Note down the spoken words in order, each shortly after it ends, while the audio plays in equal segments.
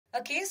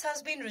A case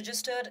has been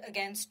registered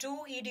against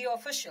two ED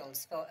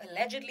officials for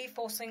allegedly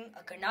forcing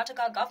a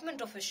Karnataka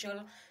government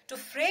official to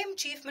frame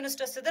Chief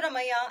Minister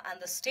Siddaramaiah and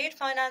the State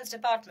Finance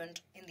Department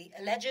in the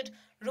alleged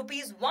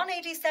Rs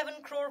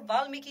 187 crore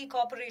Valmiki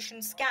Corporation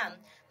scam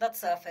that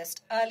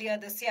surfaced earlier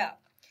this year.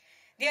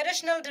 The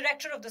additional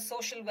director of the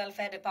Social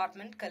Welfare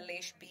Department,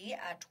 Kallesh B,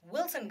 at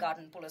Wilson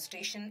Garden Police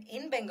Station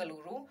in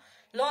Bengaluru,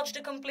 lodged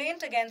a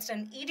complaint against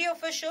an ED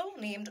official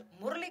named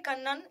Murali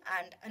Kannan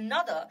and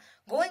another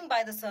going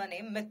by the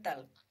surname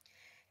Mittal.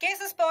 Case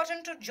is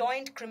pertinent to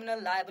joint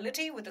criminal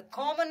liability with a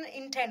common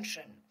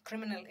intention,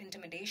 criminal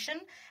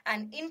intimidation,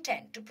 and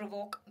intent to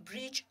provoke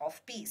breach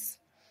of peace.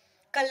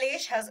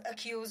 Kallesh has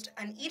accused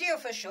an ED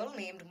official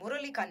named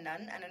Murali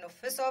Kannan and an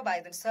officer by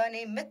the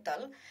surname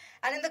Mittal,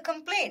 and in the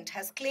complaint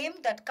has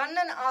claimed that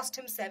Kannan asked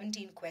him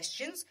 17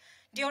 questions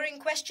during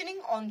questioning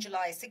on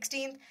July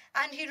 16th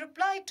and he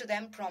replied to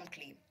them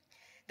promptly.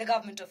 The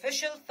government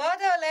official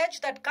further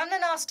alleged that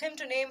Kannan asked him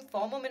to name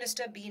former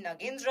Minister B.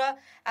 Nagendra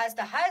as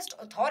the highest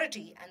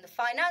authority and the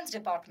finance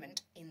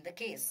department in the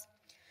case.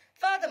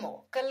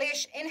 Furthermore,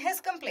 Kallesh in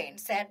his complaint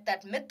said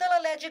that Mittal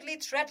allegedly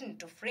threatened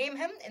to frame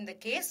him in the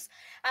case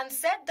and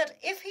said that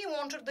if he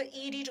wanted the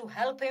ED to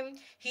help him,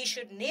 he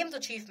should name the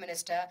Chief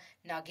Minister,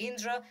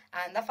 Nagendra,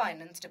 and the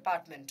Finance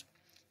Department.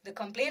 The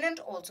complainant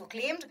also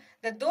claimed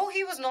that though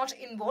he was not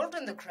involved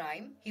in the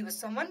crime, he was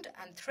summoned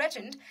and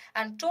threatened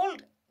and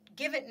told,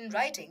 given in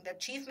writing, that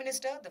Chief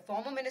Minister, the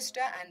former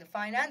Minister, and the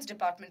Finance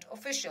Department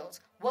officials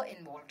were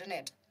involved in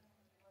it.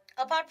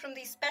 Apart from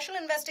the special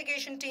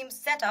investigation team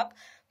set up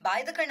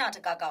by the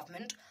Karnataka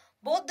government,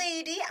 both the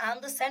ED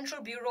and the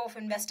Central Bureau of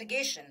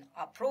Investigation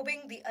are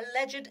probing the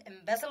alleged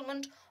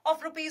embezzlement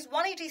of Rs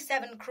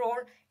 187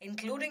 crore,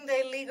 including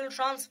the illegal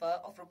transfer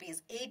of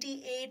Rs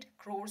 88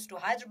 crores to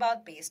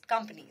Hyderabad-based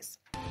companies.